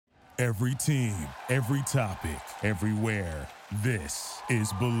Every team, every topic, everywhere. This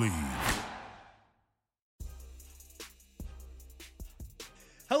is Believe.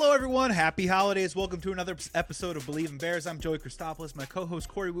 Hello, everyone. Happy holidays. Welcome to another episode of Believe in Bears. I'm Joey Christopoulos, my co-host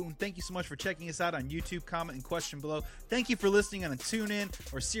Corey Wooten. Thank you so much for checking us out on YouTube. Comment and question below. Thank you for listening on a TuneIn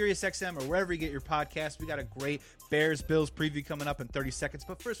or SiriusXM or wherever you get your podcast. We got a great Bears-Bills preview coming up in 30 seconds.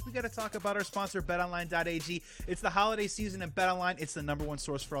 But first, we got to talk about our sponsor, BetOnline.ag. It's the holiday season, and BetOnline, it's the number one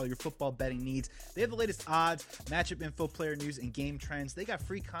source for all your football betting needs. They have the latest odds, matchup info, player news, and game trends. They got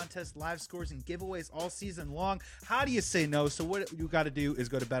free contests, live scores, and giveaways all season long. How do you say no? So what you got to do is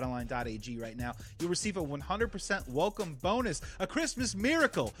go to BetOnline.ag right now. You'll receive a 100% welcome bonus, a Christmas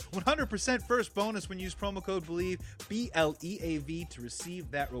miracle, 100% first bonus when you use promo code BELIEVE, BLEAV, to receive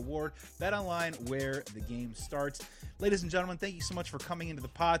that reward. BetOnline, where the game starts. Ladies and gentlemen, thank you so much for coming into the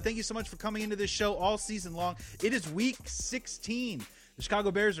pod. Thank you so much for coming into this show all season long. It is week 16. The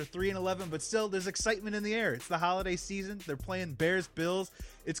Chicago Bears are 3-11, but still there's excitement in the air. It's the holiday season. They're playing Bears-Bills.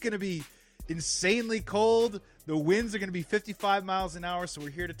 It's going to be insanely cold. The winds are going to be 55 miles an hour, so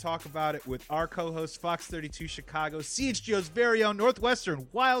we're here to talk about it with our co-host, Fox 32 Chicago, CHGO's very own Northwestern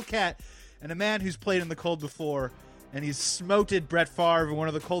Wildcat, and a man who's played in the cold before, and he's smoted Brett Favre in one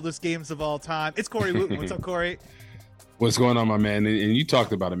of the coldest games of all time. It's Corey Wooten. What's up, Corey? What's going on, my man? And you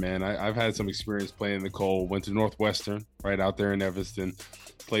talked about it, man. I've had some experience playing in the cold. Went to Northwestern, right out there in Evanston.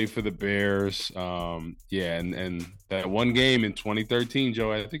 Played for the Bears. And that one game in 2013,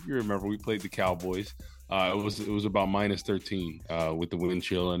 Joe, I think you remember, we played the Cowboys. It was about minus 13 with the wind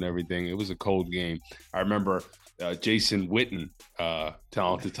chill and everything. It was a cold game. I remember Jason Witten,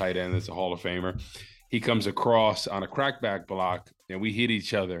 talented tight end, that's a Hall of Famer. He comes across on a crackback block, and we hit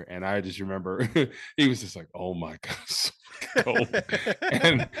each other. And I just remember he was just like, "Oh my God, so cold."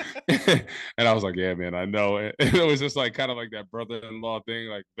 and I was like, "Yeah, man, I know." And it was just like kind of like that brother-in-law thing,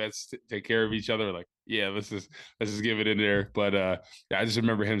 like vets take care of each other. Like, yeah, let's just give it in there. But I just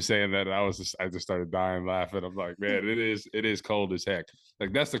remember him saying that, and I just started dying laughing. I'm like, man, it is cold as heck.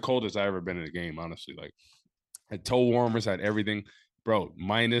 Like, that's the coldest I ever been in a game, honestly. Like, I had toe warmers, had everything, bro.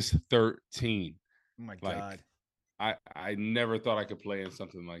 minus 13. Oh my God. I never thought I could play in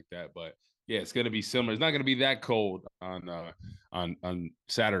something like that, but yeah, it's going to be similar. It's not going to be that cold on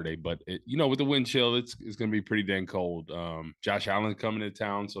Saturday, but with the wind chill, it's going to be pretty dang cold. Josh Allen coming to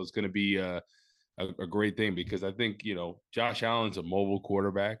town, so it's going to be a great thing, because I think, Josh Allen's a mobile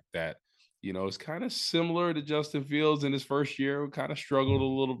quarterback that, is kind of similar to Justin Fields in his first year, who kind of struggled a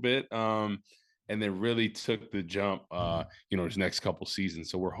little bit. And then really took the jump, his next couple seasons.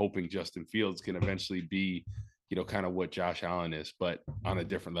 So we're hoping Justin Fields can eventually be, kind of what Josh Allen is, but on a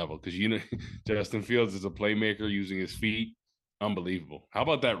different level. Because, Justin Fields is a playmaker using his feet. Unbelievable. How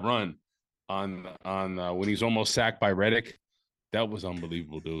about that run on when he's almost sacked by Reddick? That was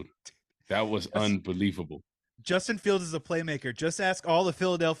unbelievable, dude. That was unbelievable. Justin Fields is a playmaker. Just ask all the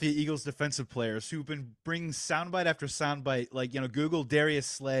Philadelphia Eagles defensive players who've been bringing soundbite after soundbite. Like, Google Darius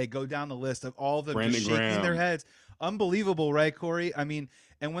Slay, go down the list of all of them just shaking their heads. Unbelievable, right, Corey? I mean,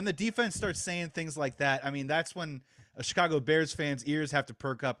 and when the defense starts saying things like that, I mean, that's when a Chicago Bears fan's ears have to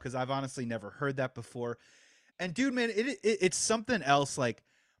perk up, because I've honestly never heard that before. And, dude, man, it's something else. Like,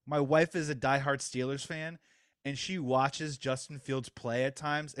 my wife is a diehard Steelers fan, and she watches Justin Fields play at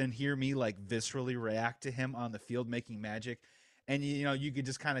times and hear me like viscerally react to him on the field making magic. And, you could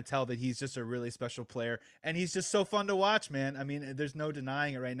just kind of tell that he's just a really special player, and he's just so fun to watch, man. I mean, there's no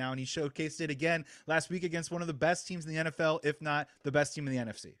denying it right now. And he showcased it again last week against one of the best teams in the NFL, if not the best team in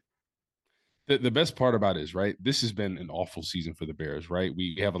the NFC. The best part about it is, right, this has been an awful season for the Bears, right?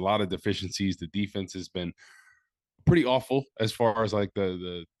 We have a lot of deficiencies. The defense has been pretty awful as far as like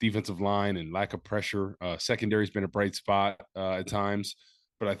the defensive line and lack of pressure. Secondary's been a bright spot at times,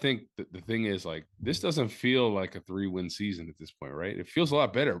 but I think the thing is, like, this doesn't feel like a 3-win season at this point, right? It feels a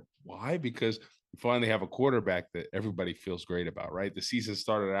lot better. Why? Because we finally have a quarterback that everybody feels great about, right? The season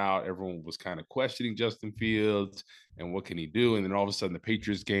started out, everyone was kind of questioning Justin Fields and what can he do, and then all of a sudden the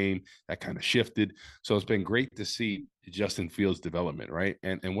Patriots game, that kind of shifted. So it's been great to see Justin Fields' development, right?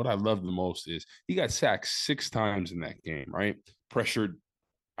 And what I love the most is he got sacked 6 times in that game, right? Pressured,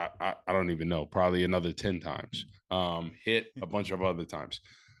 I don't even know, probably another 10 times. Hit a bunch of other times.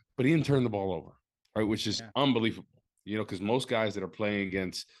 But he didn't turn the ball over, right? Which is unbelievable, because most guys that are playing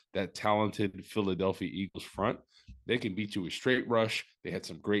against that talented Philadelphia Eagles front, they can beat you with straight rush. They had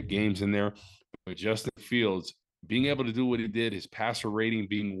some great games in there. But Justin Fields, being able to do what he did, his passer rating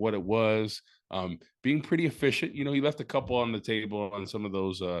being what it was, being pretty efficient. He left a couple on the table on some of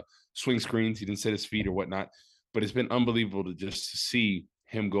those swing screens. He didn't set his feet or whatnot. But it's been unbelievable to just see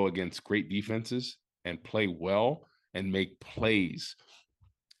him go against great defenses and play well and make plays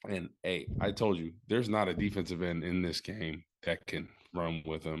And hey, I told you, there's not a defensive end in this game that can run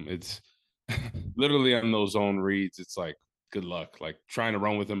with him. It's literally on those zone reads. It's like good luck. Like trying to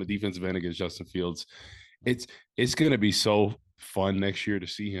run with him a defensive end against Justin Fields. It's it's gonna be so fun next year to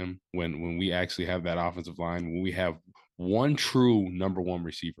see him when we actually have that offensive line, when we have one true number one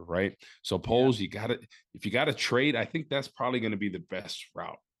receiver, right? So Yeah. Poles, you gotta if you gotta trade, I think that's probably gonna be the best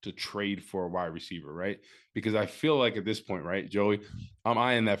route to trade for a wide receiver, right? Because I feel like at this point, right, Joey, I'm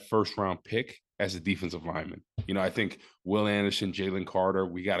eyeing that first round pick as a defensive lineman. I think Will Anderson, Jalen Carter,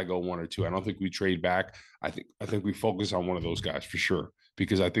 we got to go one or two. I don't think we trade back. I think we focus on one of those guys for sure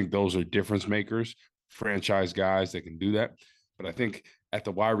because I think those are difference makers, franchise guys that can do that. But I think at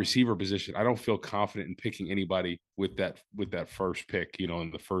the wide receiver position, I don't feel confident in picking anybody with that first pick.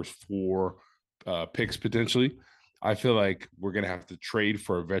 In the first four picks potentially. I feel like we're gonna have to trade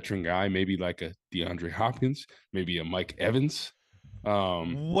for a veteran guy, maybe like a DeAndre Hopkins, maybe a Mike Evans. I'll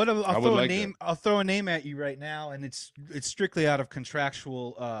I would throw a like that. name. I'll throw a name at you right now, and it's strictly out of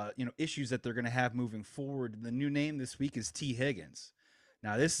contractual, issues that they're going to have moving forward. The new name this week is T. Higgins.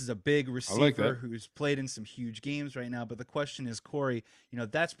 Now, this is a big I like receiver that. who's played in some huge games right now. But the question is, Corey,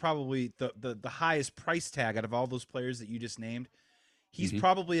 that's probably the highest price tag out of all those players that you just named. He's Hmm.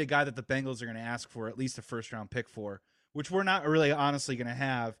 probably a guy that the Bengals are going to ask for at least a first round pick for, which we're not really honestly going to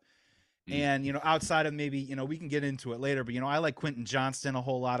have. Mm. And outside of maybe we can get into it later, but I like Quentin Johnston a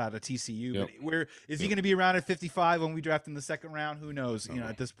whole lot out of TCU. But Yep. where is he Yep. going to be around at 55 when we draft in the second round? Who knows? Uh-oh.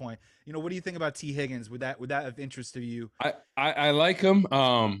 At this point, what do you think about T Higgins? Would that have interest to you? I like him.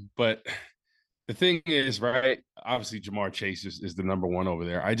 But the thing is, right? Obviously, Jamar Chase is the number one over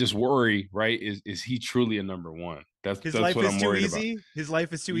there. I just worry, right? Is he truly a number one? That's His that's life what is I'm too worried about. easy. His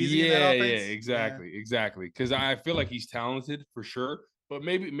life is too easy in that Yeah, yeah, offense. Yeah. exactly. Because I feel like he's talented for sure, but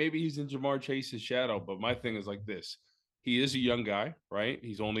maybe he's in Jamar Chase's shadow. But my thing is like this: he is a young guy, right?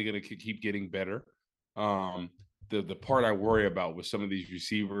 He's only going to keep getting better. Um, the part I worry about with some of these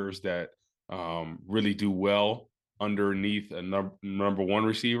receivers that really do well underneath a number one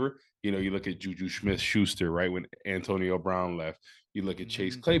receiver. You look at Juju Smith-Schuster, right? When Antonio Brown left, you look at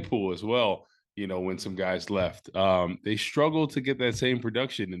Chase Mhm. Claypool as well. When some guys left, they struggle to get that same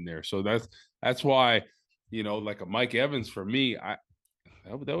production in there. So that's why, like a Mike Evans for me, that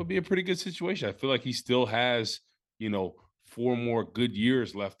would be a pretty good situation. I feel like he still has, you know, 4 more good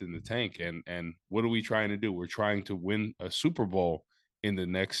years left in the tank. And what are we trying to do? We're trying to win a Super Bowl in the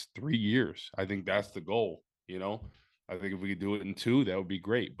next 3 years. I think that's the goal. I think if we could do it in 2, that would be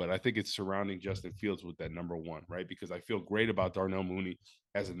great. But I think it's surrounding Justin Fields with that number one, right? Because I feel great about Darnell Mooney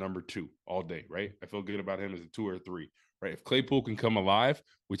as a number 2 all day, right? I feel good about him as a 2 or 3, right? If Claypool can come alive,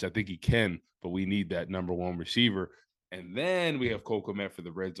 which I think he can, but we need that number one receiver. And then we have Cole Kmet for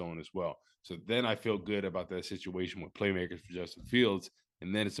the red zone as well. So then I feel good about that situation with playmakers for Justin Fields.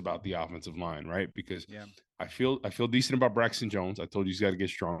 And then it's about the offensive line, right? Because Yeah. I feel decent about Braxton Jones. I told you he's got to get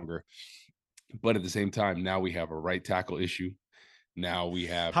stronger. But at the same time, now we have a right tackle issue. Now we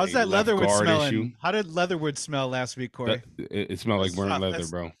have How's a that left Leatherwood guard issue. smelling? How did Leatherwood smell last week, That Corey? it smelled like That's burnt rough. leather,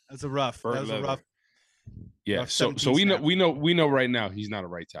 bro. That's a rough. That Burnt was a rough leather. Yeah. rough So 17 we know snap. we know right now he's not a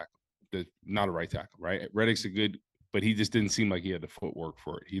right tackle. Not a right tackle, right? Reddick's a good, but he just didn't seem like he had the footwork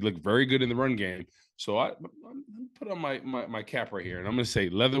for it. He looked very good in the run game. So I'm put on my cap right here, and I'm going to say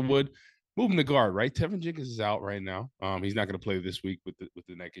Leatherwood, moving the guard, right? Tevin Jenkins is out right now. He's not going to play this week with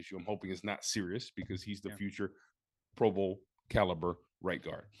the neck issue. I'm hoping it's not serious because he's the Yeah. future Pro Bowl caliber right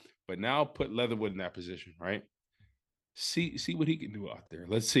guard. But now put Leatherwood in that position, right? See what he can do out there.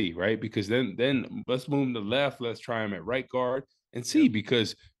 Let's see, right? Because then let's move him to left. Let's try him at right guard and see Yep.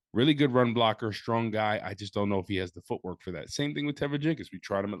 because really good run blocker, strong guy. I just don't know if he has the footwork for that. Same thing with Tevin Jenkins. We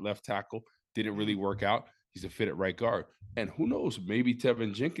tried him at left tackle, didn't really work out. He's a fit at right guard. And who knows, maybe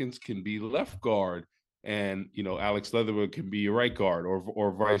Tevin Jenkins can be left guard and Alex Leatherwood can be a right guard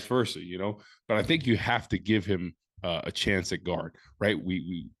or vice versa. But I think you have to give him a chance at guard, right?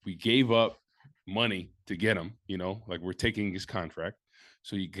 We gave up money to get him, like we're taking his contract.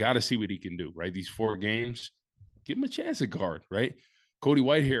 So you got to see what he can do, right? These 4 games, give him a chance at guard, right? Cody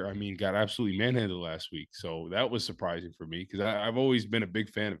Whitehair, I mean, got absolutely manhandled last week. So that was surprising for me because I've always been a big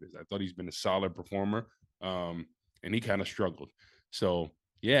fan of his. I thought he's been a solid performer, and he kind of struggled. So,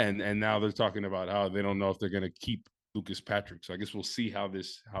 yeah, and now they're talking about how they don't know if they're going to keep Lucas Patrick. So I guess we'll see how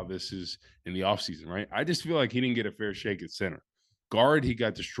this is in the offseason, right? I just feel like he didn't get a fair shake at center. Guard, he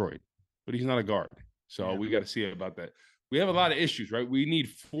got destroyed, but he's not a guard. So Yeah. we got to see about that. We have a lot of issues, right? We need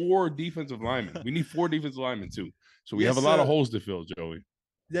 4 defensive linemen. We need 4 defensive linemen too. So we have a lot of holes to fill, Joey.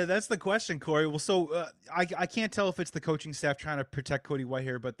 Yeah, that's the question, Corey. Well, so I can't tell if it's the coaching staff trying to protect Cody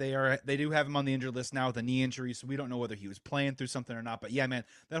Whitehair, but they do have him on the injured list now with a knee injury, so we don't know whether he was playing through something or not. But yeah, man,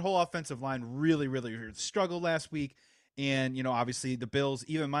 that whole offensive line really struggled last week. And obviously the Bills,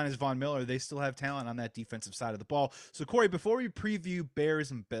 even minus Von Miller, they still have talent on that defensive side of the ball. So Corey, before we preview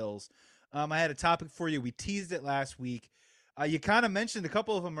Bears and Bills, I had a topic for you. We teased it last week. You kind of mentioned a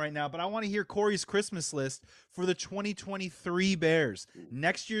couple of them right now, but I want to hear Corey's Christmas list for the 2023 Bears,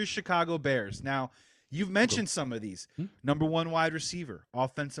 next year's Chicago Bears. Now, you've mentioned some of these. Number one wide receiver,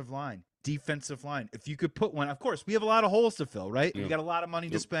 offensive line, defensive line. If you could put one, of course, we have a lot of holes to fill, right? Yeah. We got a lot of money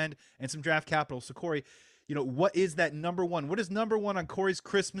to spend and some draft capital. So, Corey, what is that number one? What is number one on Corey's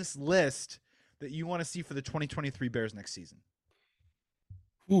Christmas list that you want to see for the 2023 Bears next season?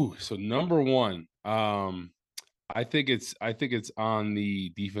 Ooh, so number one, I think it's on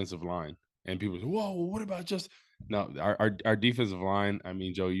the defensive line, and people say, "Whoa, what about just?" No, our defensive line. I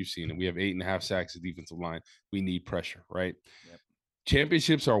mean, Joe, you've seen it. We have 8.5 sacks of defensive line. We need pressure, right? Yep.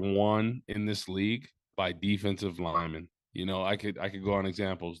 Championships are won in this league by defensive linemen. I could go on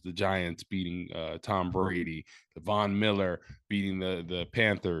examples: the Giants beating Tom Brady, Von Miller beating the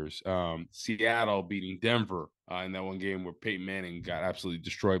Panthers, Seattle beating Denver in that one game where Peyton Manning got absolutely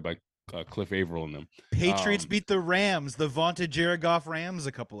destroyed by Cliff Averill and them. Patriots beat the Rams, the vaunted Jared Goff Rams,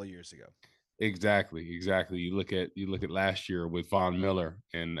 a couple of years ago. Exactly. You look at last year with Von Miller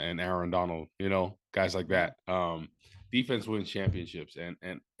and Aaron Donald, guys like that. Defense wins championships,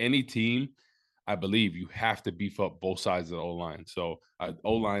 and any team, I believe, you have to beef up both sides of the O line. So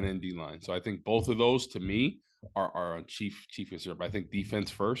O line and D line. So I think both of those to me are on chief concern. I think defense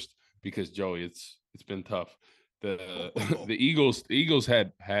first, because Joey, it's been tough. The Eagles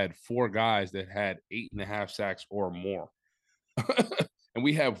had 4 guys that had 8.5 sacks or more. And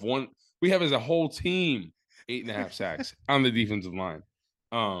we have as a whole team 8.5 sacks on the defensive line.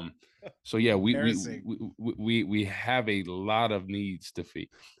 So yeah, we have a lot of needs to feed.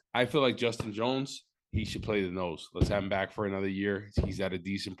 I feel like Justin Jones, he should play the nose. Let's have him back for another year. He's at a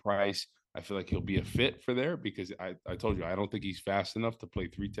decent price. I feel like he'll be a fit for there, because I told you, I don't think he's fast enough to play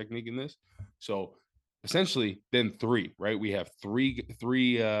 3 technique in this. So essentially then 3, right? We have three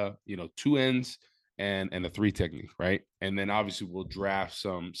 2 ends and a 3 technique, right? And then obviously we'll draft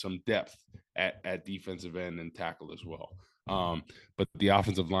some depth at defensive end and tackle as well. But the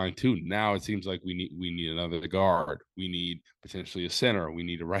offensive line too, now it seems like we need another guard. We need potentially a center. We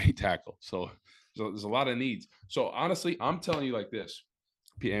need a right tackle. So there's a lot of needs. So honestly, I'm telling you like this,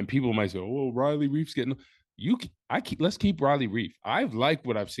 and people might say, "Oh, Riley Reif's getting." Let's keep Riley Reif. I've liked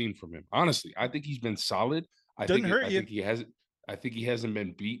what I've seen from him. Honestly, I think he's been solid. I think he hasn't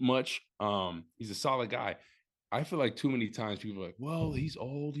been beat much. He's a solid guy. I feel like too many times people are like, "Well, he's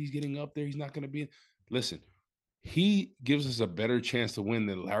old. He's getting up there. He's not going to be." Listen, he gives us a better chance to win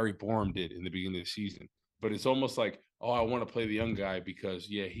than Larry Borum did in the beginning of the season. But it's almost like, oh, I want to play the young guy because,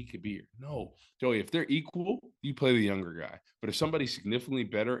 yeah, he could be here. No, Joey, if they're equal, you play the younger guy. But if somebody's significantly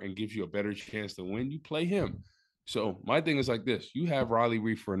better and gives you a better chance to win, you play him. So my thing is like this. You have Riley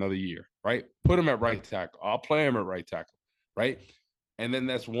Reif for another year, right? Put him at right tackle. I'll play him at right tackle, right? And then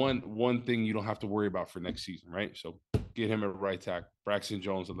that's one thing you don't have to worry about for next season, right? So get him at right tackle. Braxton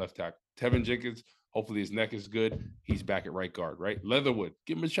Jones at left tackle. Tevin Jenkins, hopefully his neck is good. He's back at right guard, right? Leatherwood,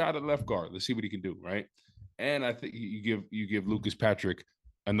 give him a shot at left guard. Let's see what he can do, right? And I think you give Lucas Patrick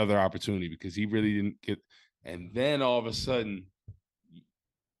another opportunity, because he really didn't get. And then all of a sudden,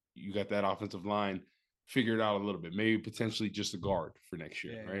 you got that offensive line figured out a little bit, maybe potentially just a guard for next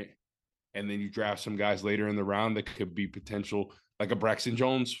year, right? And then you draft some guys later in the round that could be potential, like a Braxton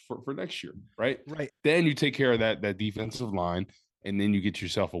Jones for next year, right? Right. Then you take care of that defensive line, and then you get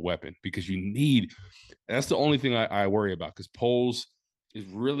yourself a weapon, because you need. That's the only thing I worry about, because Poles is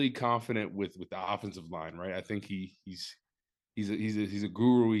really confident with the offensive line, right? I think he's a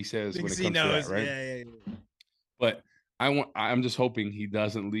guru. He says when it comes to that, right? Yeah. But I'm just hoping he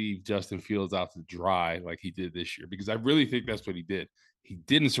doesn't leave Justin Fields out to dry like he did this year, because I really think that's what he did. He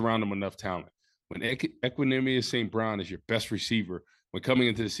didn't surround him with enough talent. When Equanimeous St. Brown is your best receiver, when coming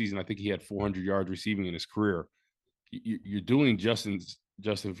into the season, I think he had 400 yards receiving in his career. You're doing Justin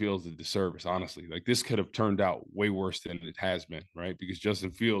Fields a disservice, honestly. Like, this could have turned out way worse than it has been, right? Because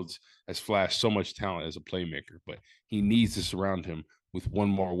Justin Fields has flashed so much talent as a playmaker, but he needs to surround him with one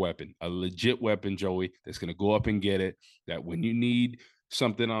more weapon, a legit weapon, Joey, that's going to go up and get it, that when you need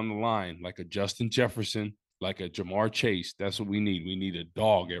something on the line, like a Justin Jefferson, like a Jamar Chase, that's what we need. We need a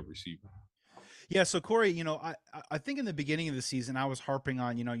dog at receiver. Yeah, so Corey, I think in the beginning of the season, I was harping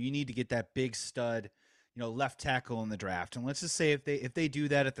on, you need to get that big stud, left tackle in the draft. And let's just say if they do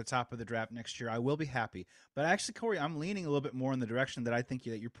that at the top of the draft next year, I will be happy. But actually, Corey, I'm leaning a little bit more in the direction that I think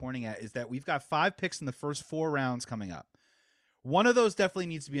that you're pointing at, is that we've got 5 picks in the first 4 rounds coming up. One of those definitely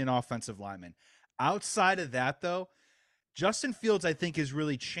needs to be an offensive lineman. Outside of that, though, Justin Fields, I think, has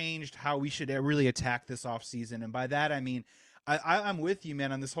really changed how we should really attack this offseason. And by that, I mean, I'm with you,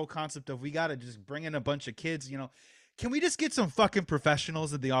 man, on this whole concept of we got to just bring in a bunch of kids. Can we just get some fucking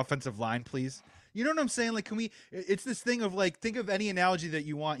professionals at the offensive line, please? You know what I'm saying? Like, it's this thing of like, think of any analogy that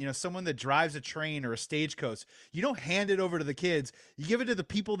you want, someone that drives a train or a stagecoach. You don't hand it over to the kids. You give it to the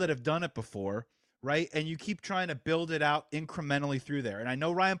people that have done it before, right? And you keep trying to build it out incrementally through there. And I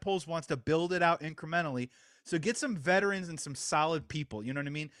know Ryan Poles wants to build it out incrementally. So get some veterans and some solid people. You know what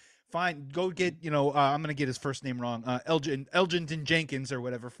I mean? Fine, go get, I'm going to get his first name wrong, Elgin Jenkins or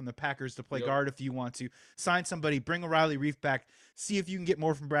whatever from the Packers to play guard if you want to. Sign somebody, bring Riley Reef back, see if you can get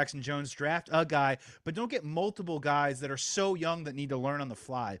more from Braxton Jones, draft a guy, but don't get multiple guys that are so young that need to learn on the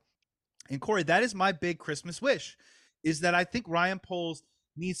fly. And Corey, that is my big Christmas wish, is that I think Ryan Poles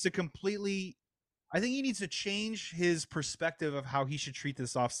needs to change his perspective of how he should treat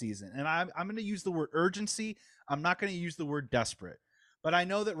this offseason. And I'm going to use the word urgency. I'm not going to use the word desperate. But I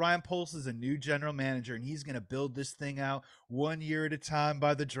know that Ryan Poles is a new general manager, and he's going to build this thing out 1 year at a time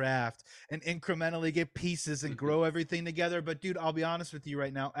by the draft and incrementally get pieces and grow everything together. But, dude, I'll be honest with you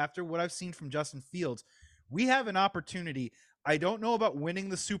right now. After what I've seen from Justin Fields, we have an opportunity. I don't know about winning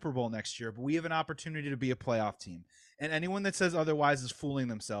the Super Bowl next year, but we have an opportunity to be a playoff team. And anyone that says otherwise is fooling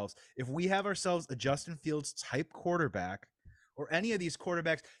themselves. If we have ourselves a Justin Fields type quarterback or any of these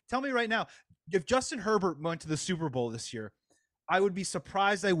quarterbacks, tell me right now, if Justin Herbert went to the Super Bowl this year, I would be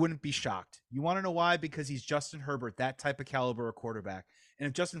surprised. I wouldn't be shocked. You want to know why? Because he's Justin Herbert, that type of caliber of quarterback. And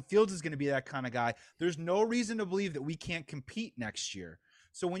if Justin Fields is going to be that kind of guy, there's no reason to believe that we can't compete next year.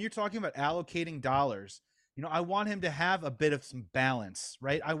 So when you're talking about allocating dollars, I want him to have a bit of some balance,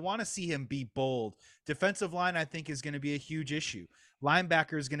 right? I want to see him be bold. Defensive line, I think, is going to be a huge issue.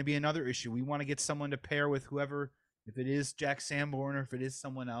 Linebacker is going to be another issue. We want to get someone to pair with whoever, if it is Jack Sanborn or if it is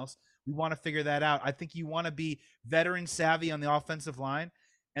someone else. We want to figure that out. I think you want to be veteran savvy on the offensive line.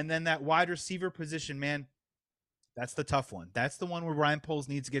 And then that wide receiver position, man, that's the tough one. That's the one where Ryan Poles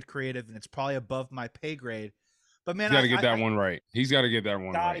needs to get creative, and it's probably above my pay grade. But, man, he's got to get that one right. He's got to get that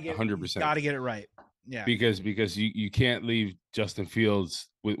one right, 100%. Got to get it right. Yeah. Because you can't leave Justin Fields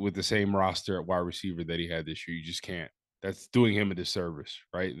with the same roster at wide receiver that he had this year. You just can't. That's doing him a disservice,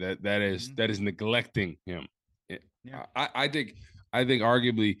 right? That is neglecting him. Yeah. I think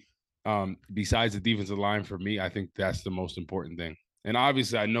arguably, besides the defensive line, for me, I think that's the most important thing. And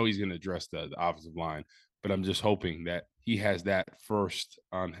obviously, I know he's going to address the offensive line, but I'm just hoping that he has that first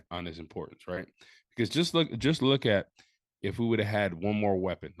on his importance, right? Because just look at if we would have had one more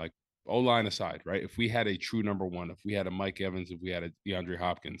weapon, like O-line aside, right? If we had a true number one, if we had a Mike Evans, if we had a DeAndre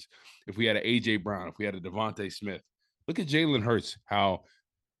Hopkins, if we had a A.J. Brown, if we had a Devontae Smith, look at Jalen Hurts, how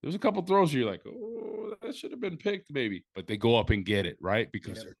there's a couple throws where you're like, oh, that should have been picked maybe, but they go up and get it, right?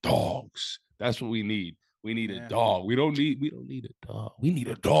 Because they're dogs. That's what we need. We need a dog. We don't need a dog. We need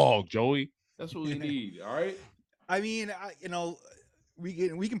a dog, Joey. That's what we need, all right? I mean,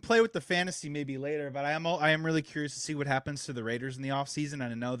 we can play with the fantasy maybe later, but I am really curious to see what happens to the Raiders in the offseason. And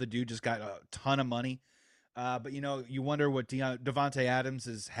I know the dude just got a ton of money. But you wonder what Devontae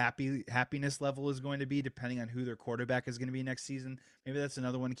Adams' happiness level is going to be, depending on who their quarterback is going to be next season. Maybe that's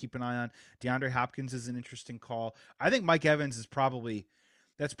another one to keep an eye on. DeAndre Hopkins is an interesting call. I think Mike Evans is probably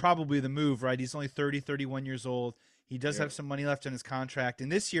the move, right? He's only 31 years old. He does have some money left in his contract. And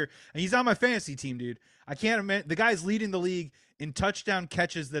this year, and he's on my fantasy team, dude. I can't imagine the guy's leading the league in touchdown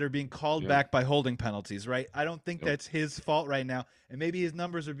catches that are being called back by holding penalties, right? I don't think that's his fault right now. And maybe his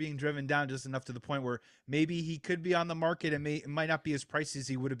numbers are being driven down just enough to the point where maybe he could be on the market and it might not be as pricey as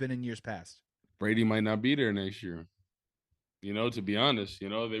he would have been in years past. Brady might not be there next year. To be honest, they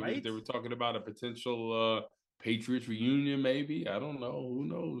were talking about a potential Patriots reunion, maybe. I don't know. Who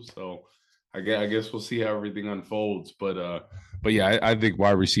knows? So I guess we'll see how everything unfolds. But yeah, I think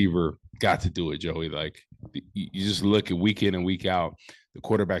wide receiver got to do it, Joey. Like you just look at week in and week out, the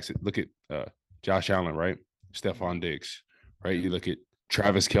quarterbacks. Look at Josh Allen, right? Stephon Diggs, right? You look at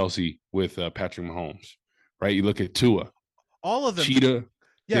Travis Kelce with Patrick Mahomes, right? You look at Tua, all of them. Cheetah,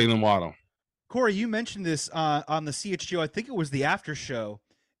 Jalen Waddle. Corey, you mentioned this on the CHGO. I think it was the after show.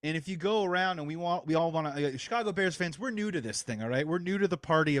 And if you go around and we all want to, Chicago Bears fans, we're new to this thing, all right? We're new to the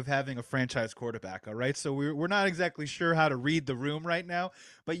party of having a franchise quarterback, all right? So we're not exactly sure how to read the room right now.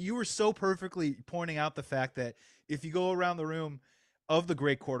 But you were so perfectly pointing out the fact that if you go around the room of the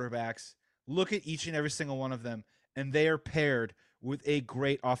great quarterbacks, look at each and every single one of them, and they are paired with a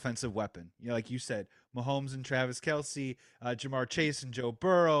great offensive weapon. You know, like you said, Mahomes and Travis Kelce, Jamar Chase and Joe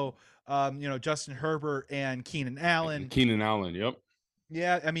Burrow, Justin Herbert and Keenan Allen. Keenan Allen, yep.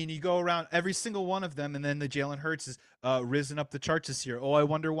 Yeah, I mean, you go around every single one of them, and then the Jalen Hurts is risen up the charts this year. Oh, I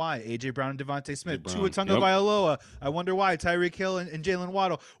wonder why. A.J. Brown and Devontae Smith. Tua Tagovailoa. I wonder why. Tyreek Hill and Jalen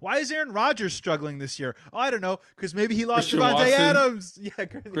Waddle. Why is Aaron Rodgers struggling this year? Oh, I don't know, because maybe he lost Devontae Adams. Yeah,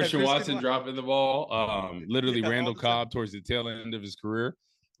 Christian Watson dropping the ball. Literally Randall Cobb towards the tail end of his career.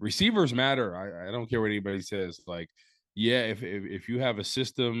 Receivers matter. I don't care what anybody says. Like, yeah, if you have a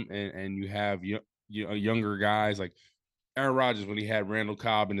system and you have younger guys like Aaron Rodgers, when he had Randall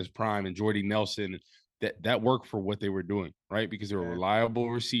Cobb in his prime and Jordy Nelson, that worked for what they were doing, right? Because they were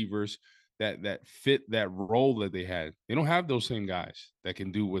reliable receivers that fit that role that they had. They don't have those same guys that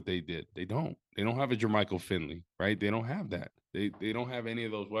can do what they did. They don't have a Jermichael Finley, right? They don't have that. They don't have any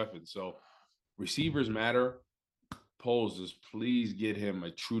of those weapons. So receivers matter. Poles, please get him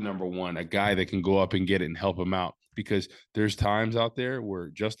a true number one, a guy that can go up and get it and help him out. Because there's times out there where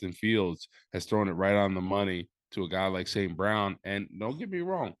Justin Fields has thrown it right on the money to a guy like St. Brown. And don't get me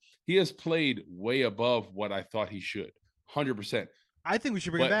wrong, he has played way above what I thought he should. 100%. I think we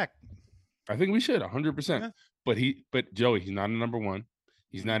should bring him back. I think we should 100%. Yeah. But Joey, he's not a number one.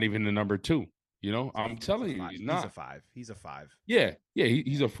 He's not even the number two. You know, I'm telling you, he's not. He's a five. Yeah.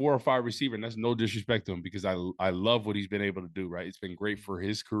 He's a 4 or 5 receiver, and that's no disrespect to him because I love what he's been able to do. Right, it's been great for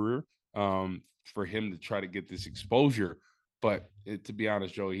his career, for him to try to get this exposure. But to be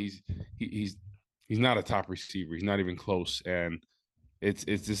honest, Joey, he's not a top receiver. He's not even close, and it's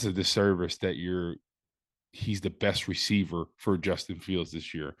just a disservice that he's the best receiver for Justin Fields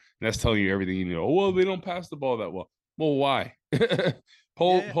this year. And that's telling you everything you know. Oh, well, they don't pass the ball that well. Well, why?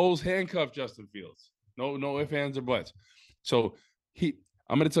 Poles handcuffed Justin Fields. No ifs, ands, or buts. So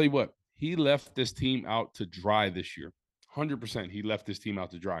I'm going to tell you what, he left this team out to dry this year. 100%. He left this team out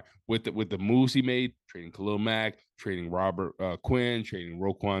to dry with the moves he made, trading Khalil Mack, trading Robert Quinn, trading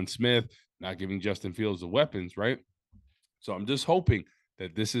Roquan Smith, not giving Justin Fields the weapons, right? So I'm just hoping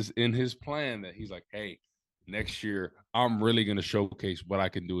that this is in his plan, that he's like, hey, next year, I'm really going to showcase what I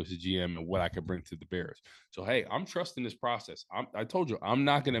can do as a GM and what I can bring to the Bears. So, hey, I'm trusting this process. I told you, I'm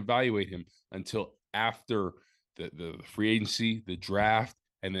not going to evaluate him until after the free agency, the draft,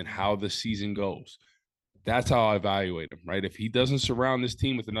 and then how the season goes. That's how I evaluate him, right? If he doesn't surround this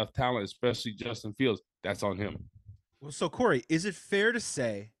team with enough talent, especially Justin Fields, that's on him. Well, so, Corey, is it fair to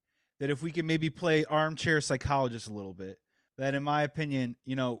say that if we can maybe play armchair psychologist a little bit, that in my opinion,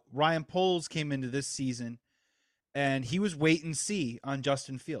 Ryan Poles came into this season and he was wait and see on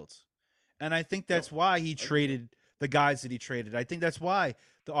Justin Fields. And I think that's why he traded the guys that he traded. I think that's why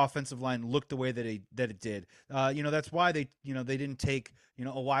the offensive line looked the way that it did. That's why they didn't take,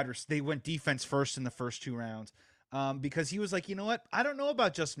 a wide receiver. They went defense first in the first 2 rounds because he was like, you know what? I don't know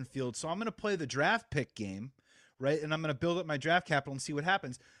about Justin Fields, so I'm going to play the draft pick game, right? And I'm going to build up my draft capital and see what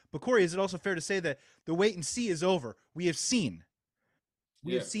happens. But Corey, is it also fair to say that the wait and see is over? We have seen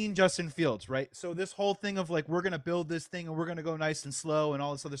Justin Fields, right? So this whole thing of like, we're going to build this thing and we're going to go nice and slow and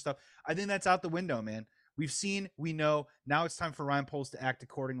all this other stuff, I think that's out the window, man. We've seen, we know. Now it's time for Ryan Poles to act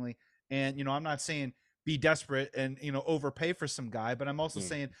accordingly. And, I'm not saying be desperate and, overpay for some guy, but I'm also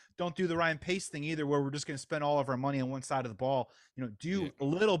saying don't do the Ryan Pace thing either, where we're just going to spend all of our money on one side of the ball. Do a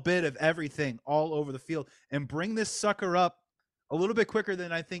little bit of everything all over the field and bring this sucker up a little bit quicker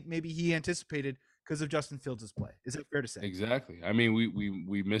than I think maybe he anticipated because of Justin Fields' play. Is that fair to say? Exactly. I mean,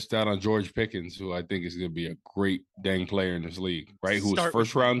 we missed out on George Pickens, who I think is going to be a great dang player in this league, right? Who was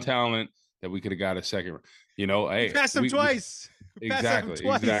first round talent that we could have got a second. Hey, we passed him twice. Exactly.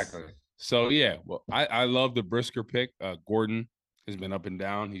 So yeah, well, I love the Brisker pick. Gordon has been up and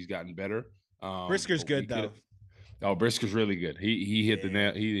down. He's gotten better. Brisker's good though. Oh, Brisker's really good. He hit the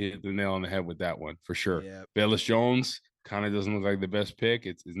nail. He hit the nail on the head with that one for sure. Yeah. Velus Jones kind of doesn't look like the best pick.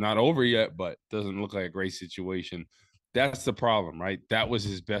 It's not over yet, but doesn't look like a great situation. That's the problem, right? That was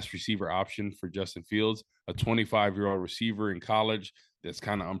his best receiver option for Justin Fields, a 25-year-old receiver in college that's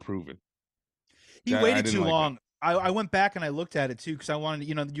kind of unproven. He waited too long. I went back and I looked at it too because I wanted,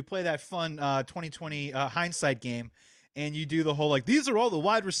 you play that fun 2020 hindsight game, and you do the whole like these are all the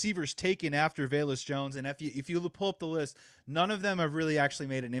wide receivers taken after Velus Jones, and if you pull up the list, none of them have really actually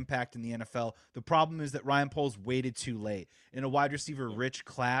made an impact in the NFL. The problem is that Ryan Poles waited too late in a wide receiver rich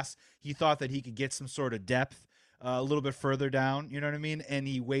class. He thought that he could get some sort of depth a little bit further down, you know what I mean? And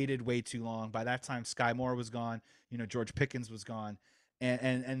he waited way too long. By that time, Sky Moore was gone. George Pickens was gone.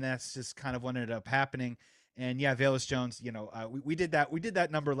 And that's just kind of what ended up happening. And yeah, Velus Jones, we did that. We did that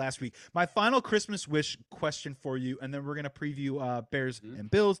number last week. My final Christmas wish question for you, and then we're going to preview Bears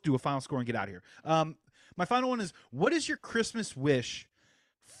and Bills, do a final score and get out of here. My final one is, what is your Christmas wish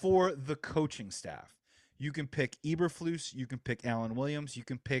for the coaching staff? You can pick Eberflus, you can pick Alan Williams, you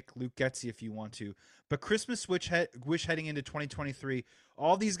can pick Luke Getsy if you want to. But Christmas wish heading into 2023,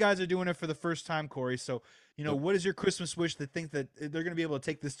 all these guys are doing it for the first time, Corey. So, what is your Christmas wish that think that they're going to be able to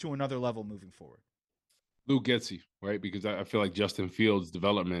take this to another level moving forward? Luke Getsy, right? Because I feel like Justin Fields'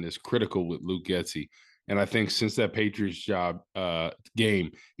 development is critical with Luke Getsy. And I think since that Patriots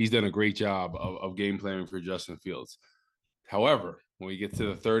game, he's done a great job of game planning for Justin Fields. However, when we get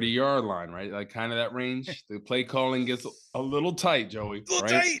to the 30-yard line, right, like kind of that range, the play calling gets a little tight, Joey, right?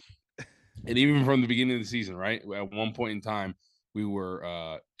 Tight. And even from the beginning of the season, right, at one point in time, we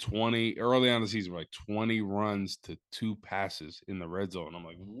were 20 early on the season, like 20 runs to 2 passes in the red zone. I'm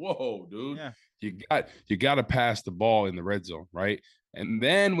like, whoa, dude, Yeah. you got to pass the ball in the red zone, right? And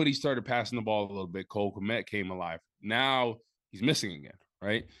then when he started passing the ball a little bit, Cole Kmet came alive. Now he's missing again,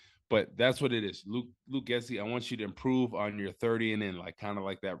 right? But that's what it is. Luke Getsy, I want you to improve on your 30 and in, like kind of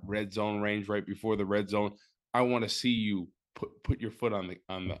like that red zone range right before the red zone. I want to see you put your foot on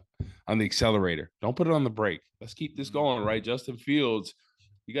the accelerator. Don't put it on the brake. Let's keep this going, right? Justin Fields,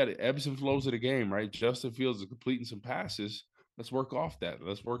 you got ebbs and flows of the game, right? Justin Fields is completing some passes. Let's work off that.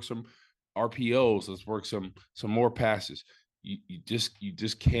 Let's work some RPOs. Let's work some more passes. You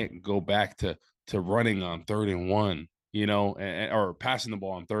just can't go back to running on 3rd and 1. Or passing the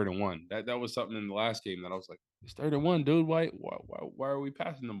ball on 3rd and 1. That was something in the last game that I was like, it's 3rd and 1, dude. Why are we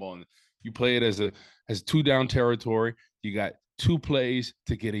passing the ball? And you play it as 2-down territory. You got 2 plays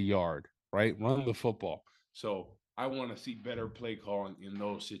to get a yard, right? Run the football. So I want to see better play calling in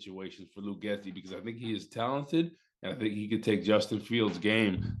those situations for Luke Getsy because I think he is talented and I think he could take Justin Fields'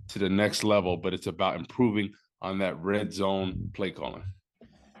 game to the next level. But it's about improving on that red zone play calling.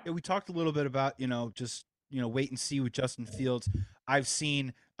 Yeah, we talked a little bit about just wait and see with Justin Fields. I've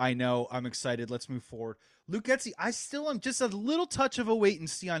seen, I know, I'm excited. Let's move forward. Luke Getsy, I still am just a little touch of a wait and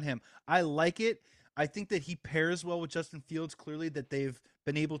see on him. I like it. I think that he pairs well with Justin Fields. Clearly that they've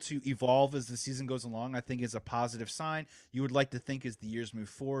been able to evolve as the season goes along, I think is a positive sign. You would like to think as the years move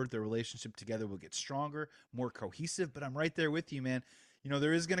forward, their relationship together will get stronger, more cohesive, but I'm right there with you, man.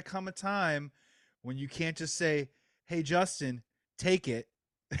 There is going to come a time when you can't just say, hey, Justin, take it.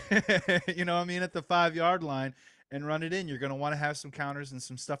 At the 5-yard line and run it in. You're going to want to have some counters and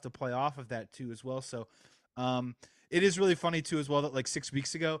some stuff to play off of that too as well. So it is really funny too as well that like 6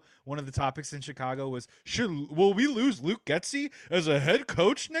 weeks ago, one of the topics in Chicago was, will we lose Luke Getsy as a head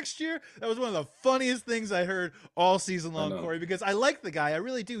coach next year? That was one of the funniest things I heard all season long, Corey, because I like the guy. I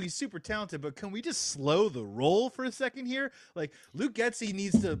really do. He's super talented, but can we just slow the roll for a second here? Like Luke Getsy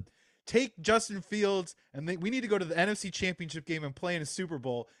needs to take Justin Fields, and we need to go to the NFC Championship game and play in a Super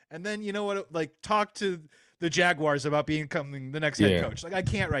Bowl. And then, talk to the Jaguars about becoming the next head coach. Like, I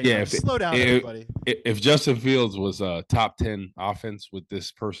can't now. Slow down, everybody. If Justin Fields was a top 10 offense with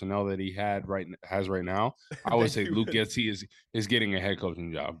this personnel that he has right now, I would say Luke Getsy is getting a head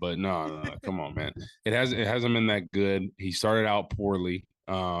coaching job. But no, come on, man. It hasn't been that good. He started out poorly.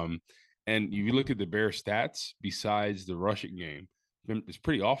 And if you look at the Bears stats, besides the rushing game, it's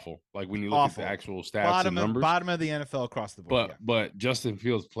pretty awful. Like when you look at the actual stats and numbers, bottom of the NFL across the board. But Justin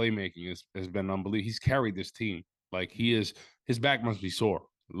Fields' playmaking has been unbelievable. He's carried this team. Like his back must be sore,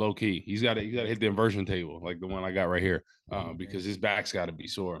 low key. He's got to hit the inversion table, like the one I got right here, because his back's got to be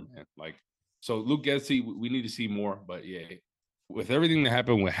sore, man. Like so, Luke Getsy, we need to see more. But yeah, with everything that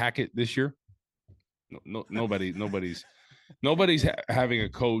happened with Hackett this year, nobody's having a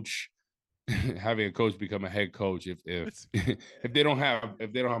coach. Having a coach become a head coach if they don't have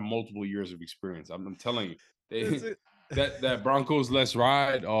multiple years of experience. I'm telling you, that Broncos let's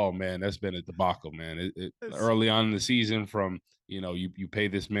ride. Oh man, that's been a debacle, man. Early on in the season, from you pay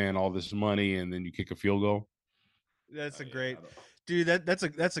this man all this money and then you kick a field goal. That's a great. Dude, that's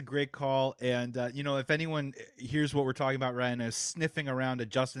a great call. And if anyone hears what we're talking about right now, is sniffing around a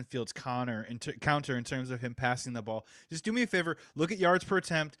Justin Fields counter in terms of him passing the ball, just do me a favor, look at yards per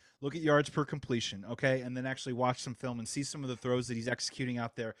attempt, look at yards per completion, okay, and then actually watch some film and see some of the throws that he's executing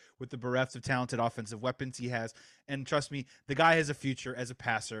out there with the bereft of talented offensive weapons he has. And trust me, the guy has a future as a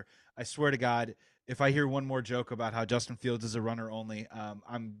passer. I swear to God, if I hear one more joke about how Justin Fields is a runner only,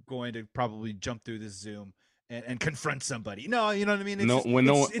 I'm going to probably jump through this Zoom and confront somebody. No, you know what I mean? It's when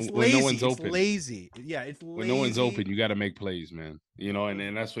no one's open. It's lazy. Yeah, it's lazy. When no one's open, you got to make plays, man.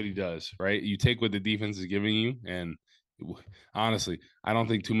 And that's what he does, right? You take what the defense is giving you, and honestly, I don't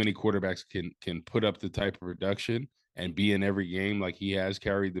think too many quarterbacks can put up the type of production and be in every game like he has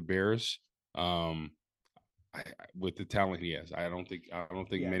carried the Bears with the talent he has. I don't think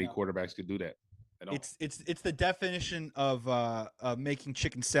many quarterbacks could do that. at all. It's the definition of making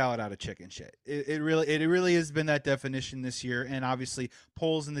chicken salad out of chicken shit. It really has been that definition this year, and obviously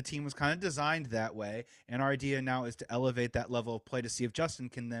Poles and the team was kind of designed that way. And our idea now is to elevate that level of play to see if Justin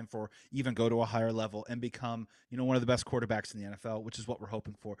can then for even go to a higher level and become one of the best quarterbacks in the NFL, which is what we're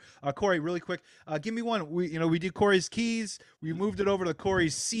hoping for. Corey, really quick, give me one. We did Corey's keys. We moved it over to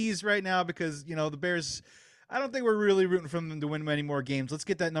Corey's C's right now because the Bears. I don't think we're really rooting for them to win many more games. Let's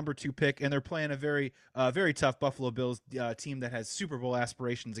get that number 2 pick, and they're playing a very tough Buffalo Bills team that has Super Bowl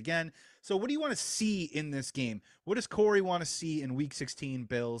aspirations again. So, what do you want to see in this game? What does Corey want to see in Week 16,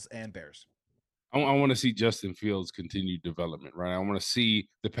 Bills and Bears? I want to see Justin Fields' continued development, right? I want to see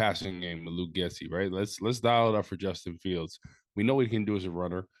the passing game with Luke Getsy, right? Let's dial it up for Justin Fields. We know what he can do as a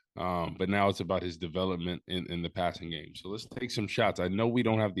runner, but now it's about his development in the passing game. So let's take some shots. I know we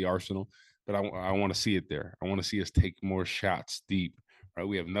don't have the arsenal, but I want to see it there. I want to see us take more shots deep, right?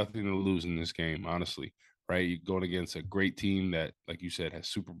 We have nothing to lose in this game, honestly, right? You're going against a great team that, like you said, has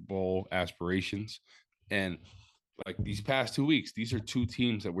Super Bowl aspirations. And like these past 2 weeks, these are two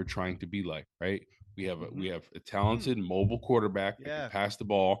teams that we're trying to be like, right? We have a talented mobile quarterback that can pass the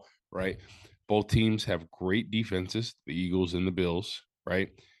ball, right? Both teams have great defenses, the Eagles and the Bills, right?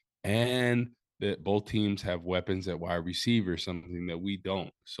 And that both teams have weapons at wide receiver, something that we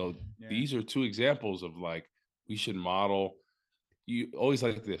don't. So these are two examples of like we should model. You always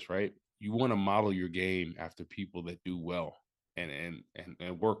like this, right? You want to model your game after people that do well and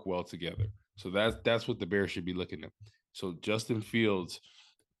work well together. So that's what the Bears should be looking at. So Justin Fields,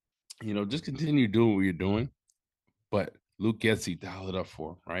 just continue doing what you're doing, but Luke Getsy, dial it up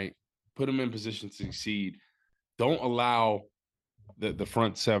for him, right? Put him in position to succeed. Don't allow the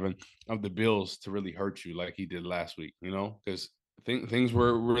front seven of the Bills to really hurt you like he did last week, because things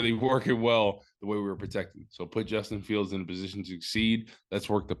were really working well the way we were protecting. So put Justin Fields in a position to succeed. Let's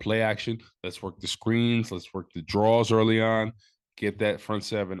work the play action. Let's work the screens. Let's work the draws early on. Get that front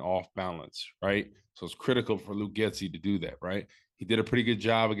seven off balance, right? So it's critical for Luke Getsy to do that, right? He did a pretty good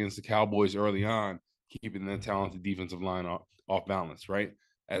job against the Cowboys early on, keeping that talented defensive line off balance, right?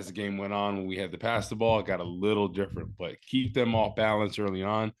 As the game went on, when we had to pass the ball, it got a little different, but keep them off balance early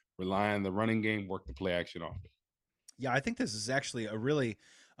on, rely on the running game, work the play action off it. Yeah, I think this is actually a really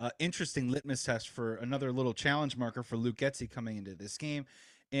interesting litmus test for another little challenge marker for Luke Getsy coming into this game.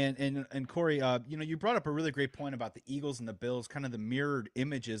 And Corey, you brought up a really great point about the Eagles and the Bills, kind of the mirrored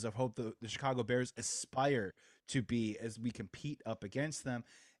images of hope the Chicago Bears aspire to be as we compete up against them.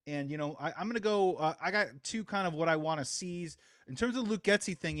 And I'm gonna go. I got two kind of what I want to seize in terms of the Luke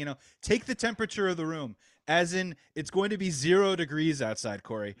Getsy thing. Take the temperature of the room, as in it's going to be 0 degrees outside,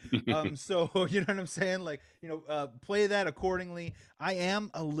 Corey. So you know what I'm saying? Like play that accordingly. I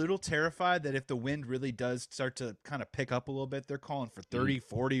am a little terrified that if the wind really does start to kind of pick up a little bit, they're calling for 30,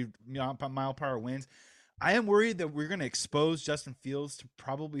 40 mile per hour winds. I am worried that we're going to expose Justin Fields to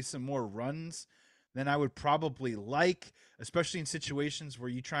probably some more runs than I would probably like, especially in situations where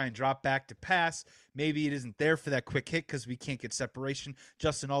you try and drop back to pass. Maybe it isn't there for that quick hit because we can't get separation.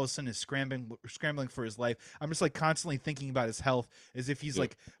 Justin all of a sudden is scrambling for his life. I'm just like constantly thinking about his health as if he's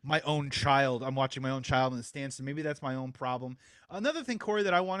like my own child. I'm watching my own child in the stands, so maybe that's my own problem. Another thing, Corey,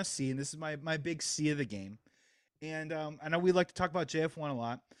 that I want to see, and this is my big C of the game, and I know we like to talk about JF1 a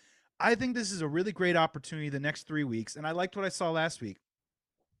lot. I think this is a really great opportunity the next 3 weeks, and I liked what I saw last week.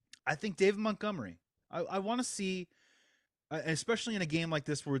 I think David Montgomery. I want to see, especially in a game like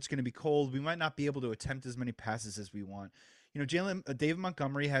this where it's going to be cold, we might not be able to attempt as many passes as we want. David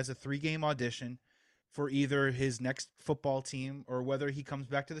Montgomery has a 3-game audition for either his next football team or whether he comes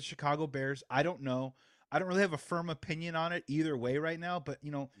back to the Chicago Bears. I don't know. I don't really have a firm opinion on it either way right now, but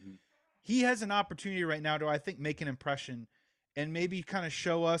he has an opportunity right now to, I think, make an impression and maybe kind of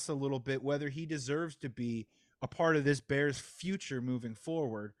show us a little bit whether he deserves to be a part of this Bears future moving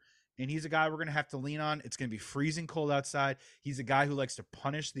forward. And he's a guy we're going to have to lean on. It's going to be freezing cold outside. He's a guy who likes to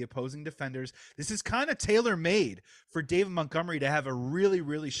punish the opposing defenders. This is kind of tailor-made for David Montgomery to have a really,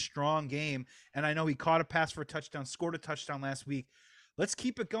 really strong game. And I know he caught a pass for a touchdown, scored a touchdown last week. Let's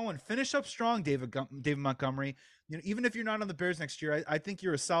keep it going. Finish up strong, David Montgomery. Even if you're not on the Bears next year, I think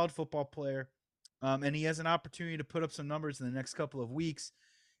you're a solid football player. And he has an opportunity to put up some numbers in the next couple of weeks.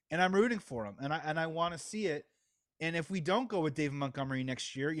 And I'm rooting for him. And I want to see it. And if we don't go with David Montgomery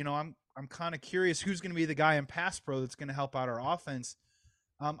next year, I'm kind of curious who's going to be the guy in pass pro that's going to help out our offense.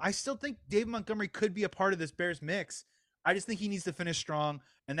 I still think David Montgomery could be a part of this Bears mix. I just think he needs to finish strong,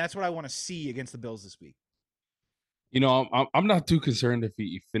 and that's what I want to see against the Bills this week. I'm not too concerned if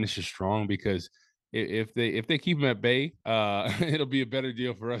he finishes strong because if they keep him at bay, it'll be a better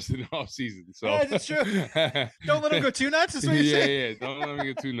deal for us in the offseason. So Yeah, that's true. Don't let him go too nuts. That's what you yeah, say. yeah. Don't let him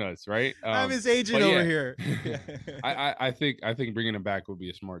get too nuts, right? I'm his agent But over yeah, here. I think bringing him back would be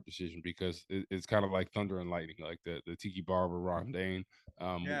a smart decision because it's kind of like thunder and lightning, like the Tiki Barber, Ron Dane,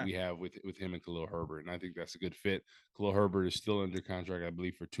 Yeah. we have with him and Khalil Herbert, and I think that's a good fit. Khalil Herbert is still under contract, I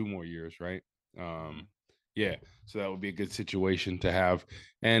believe, for 2 more years, right? Mhm. Yeah, so that would be a good situation to have,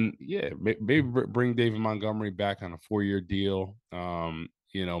 and yeah, maybe bring David Montgomery back on a 4-year deal.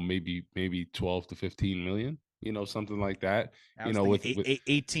 Maybe 12 to 15 million, something like that. I was thinking With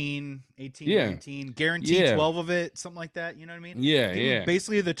 18, yeah, 19, guarantee yeah, 12 of it, something like that. You know what I mean? yeah, Give him yeah.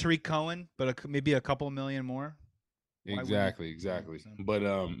 basically the Tariq Cohen, but maybe a couple million more. Why wouldn't you? Exactly, Yeah. exactly. So,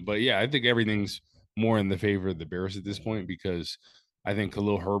 But yeah, I think everything's more in the favor of the Bears at this point because I think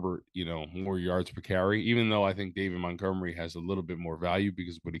Khalil Herbert, more yards per carry, even though I think David Montgomery has a little bit more value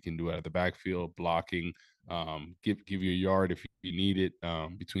because what he can do out of the backfield, blocking, give you a yard if you need it,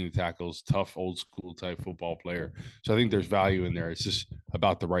 between the tackles, tough old school type football player. So I think there's value in there. It's just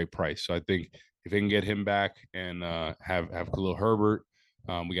about the right price. So I think if they can get him back and have Khalil Herbert.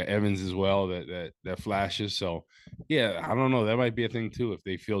 We got Evans as well that flashes. So yeah, I don't know. That might be a thing too. If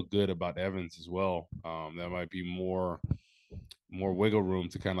they feel good about Evans as well, that might be more wiggle room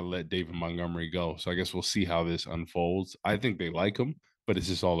to kind of let David Montgomery go. So I guess we'll see how this unfolds. I think they like him, but it's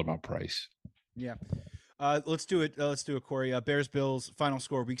just all about price. yeah. Let's do it. Let's do it, Corey. Bears Bills final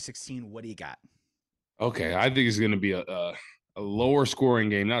score week 16. What do you got? Okay, I think it's going to be a lower scoring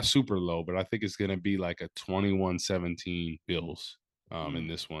game, not super low, but I think it's going to be like a 21-17 Bills in Mm.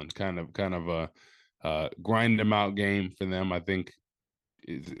 this one. Kind of a grind them out game for them. I think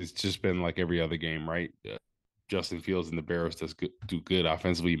it's just been like every other game, right? Justin Fields and the Bears do good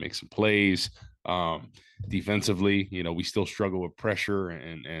offensively, make some plays. Defensively, we still struggle with pressure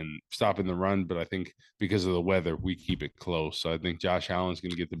and stopping the run, but I think because of the weather, we keep it close. So I think Josh Allen's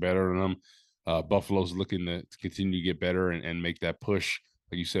going to get the better of them. Buffalo's looking to continue to get better and make that push,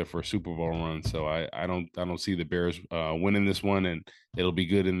 like you said, for a Super Bowl run. So I don't see the Bears winning this one, and it'll be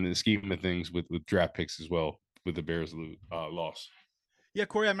good in the scheme of things with draft picks as well with the Bears loss. Yeah,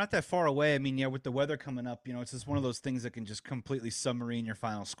 Corey, I'm not that far away. I mean, yeah, with the weather coming up, it's just one of those things that can just completely submarine your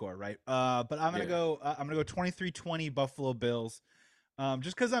final score, right? But I'm gonna Yeah. go. I'm gonna go 23-20 Buffalo Bills.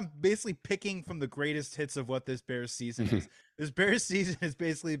 Just because I'm basically picking from the greatest hits of what this Bears season is. This Bears season has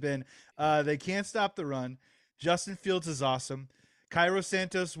basically been they can't stop the run. Justin Fields is awesome. Cairo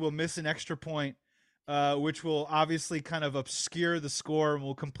Santos will miss an extra point, which will obviously kind of obscure the score and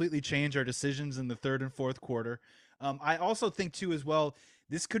will completely change our decisions in the third and fourth quarter. I also think, too, as well,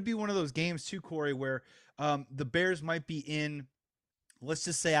 this could be one of those games, too, Corey, where the Bears might be in, let's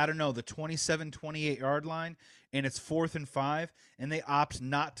just say, I don't know, the 27-28 yard line, and it's 4th and 5, and they opt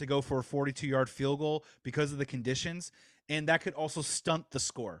not to go for a 42-yard field goal because of the conditions. And that could also stunt the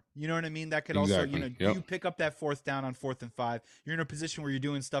score. You know what I mean? That could also, Exactly. do Yep. you pick up that fourth down on 4th and 5? You're in a position where you're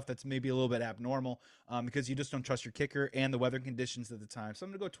doing stuff that's maybe a little bit abnormal because you just don't trust your kicker and the weather conditions at the time. So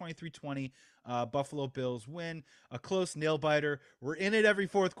I'm going to go 23-20. Buffalo Bills win. A close nail biter. We're in it every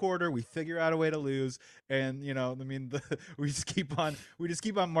fourth quarter. We figure out a way to lose. And, we just keep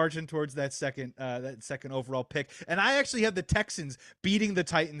on marching towards that second overall pick. And I actually have the Texans beating the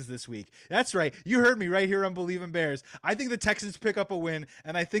Titans this week. That's right. You heard me right here on Believe in Bears. I think the Texans pick up a win,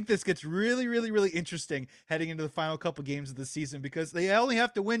 and I think this gets really, really, really interesting heading into the final couple games of the season because they only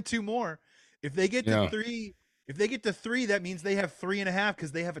have to win 2 more. If they get to Yeah. 3, that means they have 3.5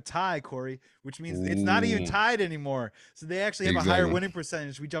 because they have a tie, Corey, which means it's not even Ooh. tied anymore. So they actually have a higher Exactly. winning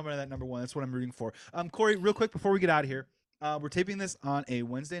percentage. We jump into that number 1. That's what I'm rooting for. Corey, real quick before we get out of here, we're taping this on a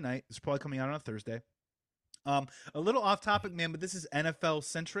Wednesday night. It's probably coming out on a Thursday. A little off topic, man, but this is NFL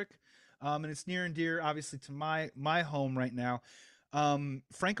centric, and it's near and dear, obviously, to my home right now.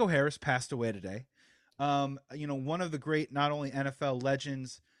 Franco Harris passed away today. One of the great, not only NFL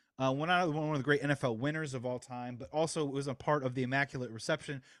legends, one of the great NFL winners of all time, but also was a part of the Immaculate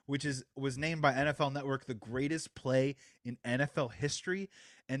Reception, which was named by NFL Network the greatest play in NFL history.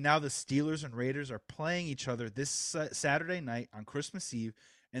 And now the Steelers and Raiders are playing each other this Saturday night on Christmas Eve,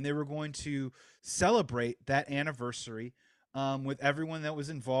 and they were going to celebrate that anniversary with everyone that was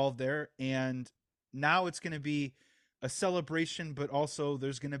involved there. And now it's going to be a celebration, but also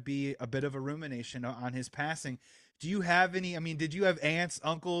there's going to be a bit of a rumination on his passing. Do you have any? I mean, did you have aunts,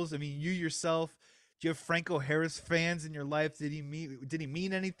 uncles? I mean, you yourself. Do you have Franco Harris fans in your life? Did he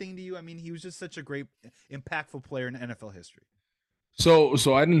mean anything to you? I mean, he was just such a great, impactful player in NFL history. So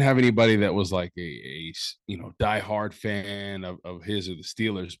I didn't have anybody that was like a diehard fan of his or the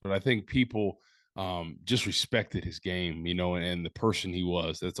Steelers, but I think people just respected his game, and the person he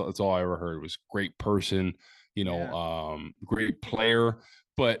was. That's all I ever heard was great person, great player.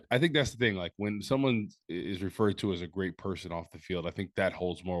 But I think that's the thing. Like when someone is referred to as a great person off the field, I think that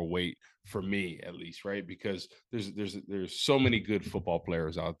holds more weight for me, at least, right? Because there's so many good football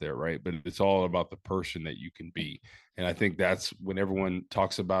players out there, right? But it's all about the person that you can be. And I think that's when everyone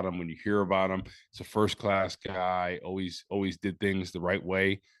talks about him, when you hear about him, it's a first class guy, always did things the right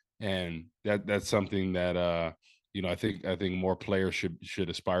way. And that's something that I think more players should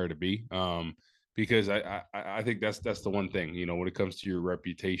aspire to be. Because I think that's the one thing, when it comes to your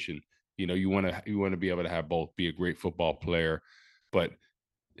reputation, you want to be able to have both, be a great football player, but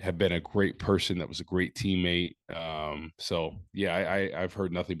have been a great person that was a great teammate. So yeah, I've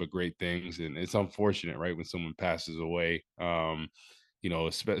heard nothing but great things, and it's unfortunate, right, when someone passes away.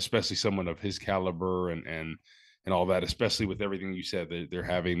 Especially someone of his caliber and all that, especially with everything you said. They're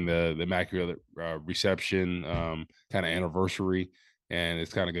having the Immaculate Reception kind of anniversary, and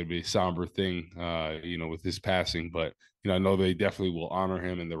it's kind of going to be a somber thing, with his passing. But I know they definitely will honor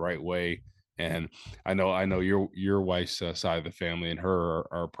him in the right way. And I know your wife's side of the family and her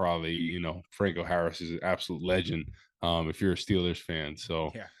are probably, Franco Harris is an absolute legend. If you're a Steelers fan,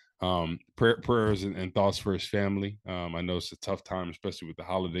 so Yeah. Prayers and thoughts for his family. I know it's a tough time, especially with the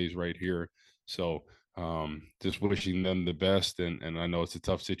holidays right here. So just wishing them the best. And I know it's a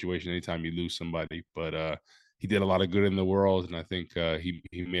tough situation anytime you lose somebody, but he did a lot of good in the world, and I think he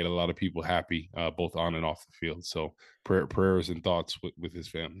made a lot of people happy, both on and off the field. So prayers and thoughts with his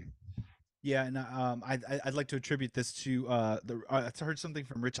family. Yeah, and I'd like to attribute this to I heard something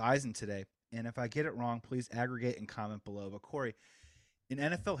from Rich Eisen today, and if I get it wrong, please aggregate and comment below. But Corey, in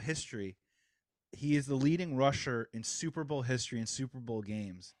NFL history, he is the leading rusher in Super Bowl history in Super Bowl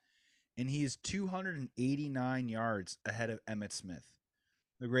games, and he is 289 yards ahead of Emmitt Smith,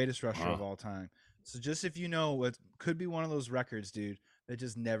 the greatest rusher of all time. So just if you know, what could be one of those records, dude, that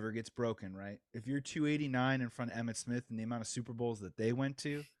just never gets broken, right? If you're 289 in front of Emmitt Smith and the amount of Super Bowls that they went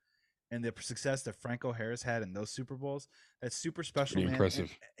to, and the success that Franco Harris had in those Super Bowls, that's super special, Pretty man. impressive.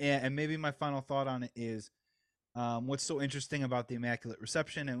 And maybe my final thought on it is, what's so interesting about the Immaculate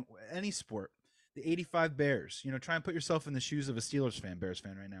Reception and any sport, the '85 Bears. Try and put yourself in the shoes of a Steelers fan, Bears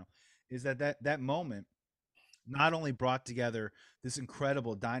fan right now. Is that moment not only brought together this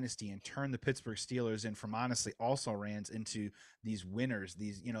incredible dynasty and turned the Pittsburgh Steelers in from honestly also rans into these winners,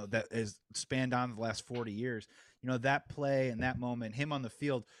 these, that has spanned on the last 40 years, that play and that moment, him on the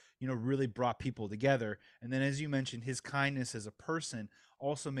field, really brought people together. And then, as you mentioned, his kindness as a person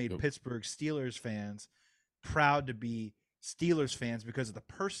also made Pittsburgh Steelers fans proud to be Steelers fans because of the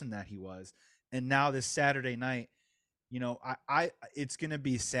person that he was. And now this Saturday night, I it's going to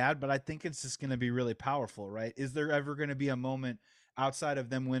be sad, but I think it's just going to be really powerful, right? Is there ever going to be a moment outside of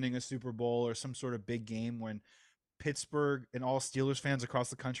them winning a Super Bowl or some sort of big game when Pittsburgh and all Steelers fans across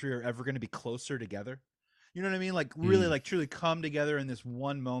the country are ever going to be closer together? You know what I mean? Like really, like truly come together in this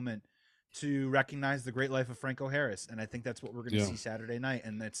one moment to recognize the great life of Franco Harris. And I think that's what we're going to see Saturday night.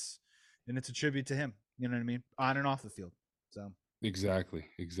 And it's a tribute to him. You know what I mean? On and off the field. So. Exactly.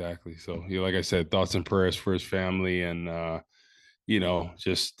 So, like I said, thoughts and prayers for his family, and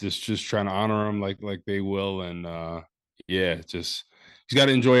just trying to honor him like they will, and just he's got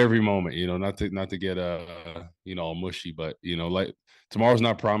to enjoy every moment. Not to get all mushy, but like tomorrow's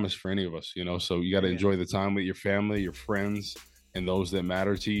not promised for any of us. So you got to enjoy the time with your family, your friends, and those that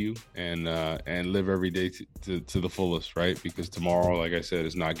matter to you, and live every day to the fullest, right? Because tomorrow, like I said,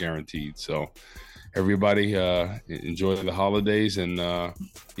 is not guaranteed. So. Everybody enjoy the holidays, and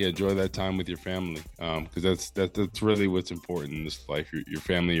enjoy that time with your family, because that's really what's important in this life. Your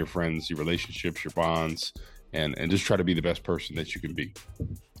family, your friends, your relationships, your bonds, and just try to be the best person that you can be.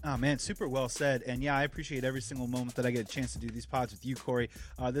 Oh, man, super well said. And yeah, I appreciate every single moment that I get a chance to do these pods with you, Corey.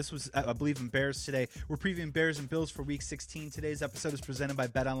 This was, I believe, in Bears today. We're previewing Bears and Bills for Week 16. Today's episode is presented by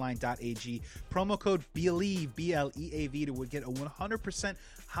BetOnline.ag. Promo code BELIEVE, BLEAV, to get a 100%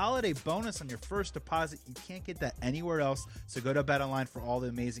 holiday bonus on your first deposit. You can't get that anywhere else. So go to BetOnline for all the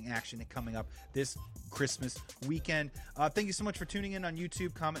amazing action coming up this Christmas weekend. Thank you so much for tuning in on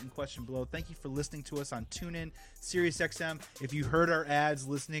YouTube. Comment and question below. Thank you for listening to us on TuneIn, SiriusXM. If you heard our ads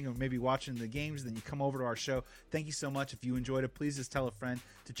listening or maybe watching the games, then you come over to our show. Thank you so much. If you enjoyed it, please just tell a friend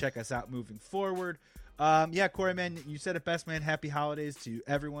to check us out moving forward. Corey, man, you said it best, man. Happy holidays to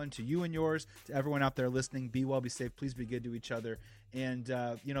everyone, to you and yours, to everyone out there listening. Be well, be safe. Please be good to each other. And,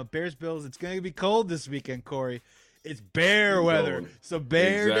 Bears, Bills, it's going to be cold this weekend, Corey. It's bear weather, so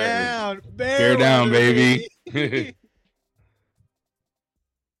bear down. Bear down, baby. Do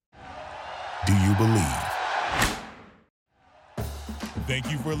you believe? Thank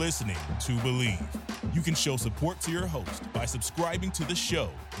you for listening to Believe. You can show support to your host by subscribing to the show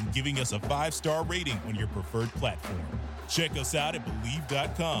and giving us a 5-star rating on your preferred platform. Check us out at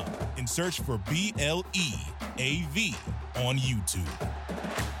Believe.com and search for BLEAV on YouTube.